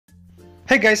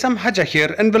Hey guys, I'm Haja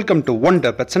here and welcome to Wonder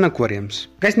Pets and Aquariums.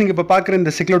 Guys, நீங்க இப்ப பார்க்குற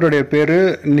இந்த சிக்லோட பேரு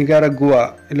நிகாரகுவா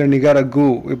இல்ல நிகாரகு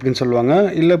இப்படின்னு சொல்லுவாங்க.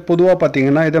 இல்ல பொதுவா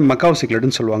பாத்தீங்கன்னா இத மக்காவ்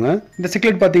சிக்லெட்னு சொல்லுவாங்க. இந்த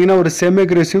சிக்லெட் பாத்தீங்கன்னா ஒரு semi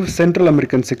aggressive central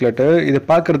American cichlid. இது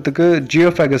பார்க்கிறதுக்கு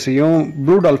ஜியோஃபாகஸையும்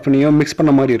ப்ளூ டால்ஃபினையும் மிக்ஸ்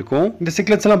பண்ண மாதிரி இருக்கும். இந்த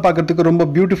சிக்லெட்ஸ் எல்லாம் பார்க்கிறதுக்கு ரொம்ப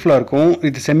பியூட்டிஃபுல்லா இருக்கும்.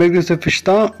 இது செமி அக்ரெசிவ் ஃபிஷ்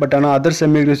தான், பட் ஆனா other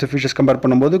semi aggressive fishes compare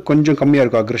பண்ணும்போது கொஞ்சம் கம்மியா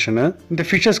இருக்கும் அக்ரெஷன். இந்த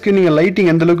ஃபிஷஸ்க்கு நீங்க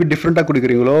லைட்டிங் எந்த அளவுக்கு டிஃபரெண்டா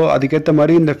கொடுக்குறீங்களோ அதுக்கேற்ற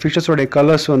மாதிரி இந்த ஃபிஷஸோட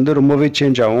கலர்ஸ் வந்து ரொம்பவே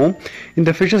சேஞ்ச் ஆகும்.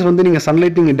 இந்த ஃபிஷஸ் வந்து நீங்க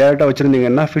சன்லைட் நீங்க டைரக்டா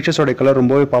வச்சிருந்தீங்கன்னா ஃபிஷஸோட கலர்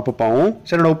ரொம்பவே பாப்பப் ஆகும்.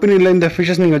 என்னோட ஒப்பீனியன்ல இந்த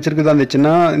ஃபிஷஸ் நீங்க வச்சிருக்கதா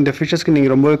இருந்துச்சுன்னா இந்த ஃபிஷஸ்க்கு நீங்க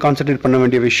ரொம்பவே கான்சென்ட்ரேட் பண்ண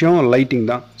வேண்டிய விஷயம் லைட்டிங்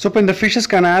தான். ஸோ இப்போ இந்த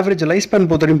ஃபிஷஸ்க்கான ஆவரேஜ் லைஃப்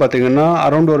ஸ்பேன் பொறுத்தவரையும் பார்த்தீங்கன்னா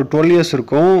அரௌண்ட் ஒரு 12 இயர்ஸ்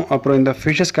இருக்கும். அப்புறம் இந்த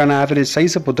ஃபிஷஸ்க்கான ஆவரேஜ்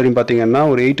சைஸை பொறுத்தவரையும் பார்த்தீங்கன்னா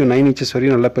ஒரு 8 to 9 inches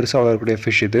வரையும் நல்லா பெருசாக வளரக்கூடிய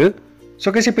ஃபிஷ் இது. ஸோ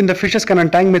கைஸ் இப்போ இந்த ஃபிஷஸ்க்கான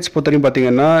டேங்க் மேட்ஸ் பொறுத்தவரையும்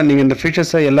பார்த்தீங்கன்னா நீங்கள் இந்த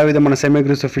ஃபிஷஸை எல்லா விதமான செமி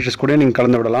அக்ரெசிவ் ஃபிஷஸ் கூட நீங்கள்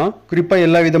கலந்து விடலாம். குறிப்பாக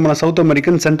எல்லா விதமான south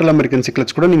American central American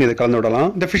cichlids கூட நீங்கள் இதை கலந்து விடலாம்.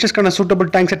 இந்த ஃபிஷஸ்க்கான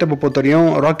சூட்டபிள் டேங்க் செட்டப் பொறுத்தவரையும்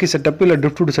ராக்கி செட்டப் இல்லை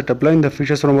ட்ரிஃப்ட் செட்டப்பில் இந்த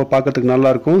ஃபிஷஸ் ரொம்ப பார்க்கறதுக்கு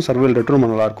நல்லா இருக்கும். சர்வைவல் ரேட் ரொம்ப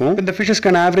நல்லா இருக்கும். இந்த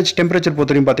ஃபிஷஸ்க்கான ஆவரேஜ் டெம்பரேச்சர்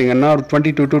பொறுத்தவரையும் பார்த்தீங்கன்னா ஒரு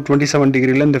 22 to 27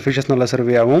 டிகிரியில் இந்த ஃபிஷஸ் நல்லா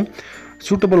சர்வே ஆகும்.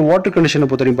 சூட்டபிள் வாட்டர் கண்டிஷனை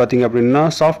பொறுத்தவரையும் பார்த்தீங்க அப்படின்னா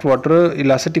சாஃப்ட் வாட்டர்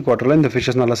இல்லை அசிட்டிக் வாட்டரில் இந்த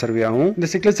ஃபிஷஸ் நல்லா சர்வே ஆகும். இந்த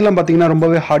சிக்லெட்ஸ் எல்லாம் பார்த்தீங்கன்னா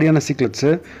ரொம்பவே ஹார்டியான சிக்லெட்ஸ்.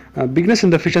 பிக்னஸ்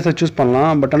இந்த ஃபிஷஸை சூஸ்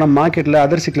பண்ணலாம், பட் ஆனால் மார்க்கெட்டில்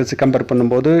அதர் சிக்லெட்ஸ் கம்பேர்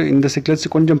பண்ணும்போது இந்த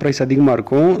சிக்லெட்ஸ் கொஞ்சம் ப்ரைஸ் அதிகமாக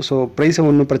இருக்கும். ஸோ ப்ரைஸை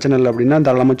ஒன்றும் பிரச்சனை இல்லை அப்படின்னா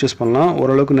தாராளமாக சூஸ் பண்ணலாம்.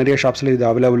 ஓரளவுக்கு நிறைய ஷாப்ஸில் இது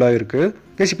அவைலபிளாக இருக்குது.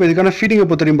 கேஸ் இப்போ இதுக்கான ஃபீடிங்கை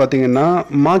பொறுத்தவரையும் பார்த்தீங்கன்னா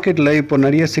மார்க்கெட்டில் இப்போ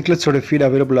நிறைய சிக்லெட்ஸோட ஃபீட்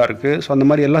அவைலபிளாக இருக்குது. ஸோ அந்த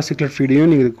மாதிரி எல்லா சிக்லெட் ஃபீடையும்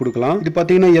நீங்கள் கொடுக்கலாம். இது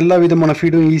பார்த்தீங்கன்னா எல்லா விதமான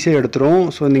ஃபீடும் ஈஸியாக எடுத்துரும்.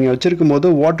 ஸோ நீங்கள் வச்சிருக்கும் போது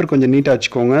வாட்டர் கொஞ்சம் நீட்டாக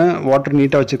வச்சுக்கோங்க. வாட்டர்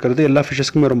நீட்டாக வச்சுக்கிறது எல்லா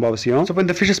ஃபிஷஸ்க்குமே ரொம்ப அவசியம். ஸோ இப்போ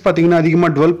இந்த ஃபிஷஸ் பார்த்தீங்கன்னா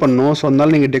அதிகமாக டுவெல் பண்ணும். ஸோ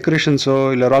அதனால நீங்கள் டெக்கரேஷன்ஸோ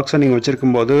இல்லை ராக்ஸோ நீங்கள்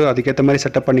வச்சிருக்கும் போது அதுக்கேற்ற மாதிரி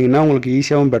செட்டப் பண்ணிங்கன்னா உங்களுக்கு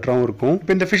ஈஸியாகவும் பெட்டராகவும் இருக்கும்.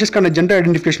 இப்போ இந்த ஃபிஷஸ்க்கான ஜெண்டர்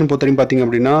ஐடென்டிஃபிகேஷன் பொறுத்தவரையும் பார்த்தீங்க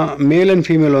அப்படின்னா மேல் அண்ட்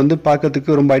ஃபீமேல் வந்து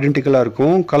பார்க்கறதுக்கு ரொம்ப ஐடென்டிக்கலாக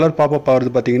இருக்கும். கலர் பாப்பப்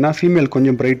ஆகிறது பார்த்தீங்கன்னா ஃபீமேல்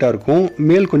கொஞ்சம் பிரைட்டாக இருக்கும்,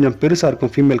 மேல் கொஞ்சம் பெருசாக இருக்கும்.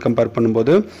 ஃபீமேல் கம்பேர்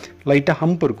பண்ணும்போது லைட்டாக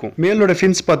ஹம்ப் இருக்கும். மேலோட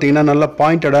ஃபின்ஸ் பார்த்தீங்கன்னா நல்லா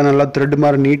பாயிண்டடாக நல்லா த்ரெட்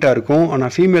மாதிரி நீட்டாக இருக்கும்.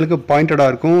 ஆனால் ஃபீமேலுக்கு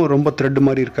பாயிண்டடாக இருக்கும், ரொம்ப த்ரெட்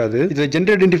மாதிரி இருக்காது. இது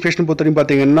ஜெண்டர் ஐடென்டிஃபிகேஷன் பொறுத்தவரையும்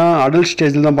பார்த்தீங்கன்னா அடல்ட்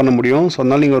ஸ்டேஜில் தான் பண்ண முடியும். ஸோ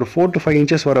அதனால நீங்கள் ஒரு 4 to 5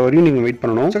 inches வர வரையும் நீங்கள் வெயிட்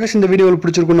பண்ணணும். ஸோ இந்த வீடியோ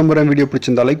பிடிச்சிருக்கும் நம்புறேன். வீடியோ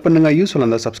பிடிச்சிருந்தா லைக் பண்ணுங்க, யூஸ்ஃபுல்லாக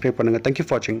இருந்தால் சப்ஸ்கிரைப் பண்ணுங்க. தேங்க்யூ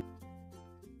ஃபார் வாட்சிங்.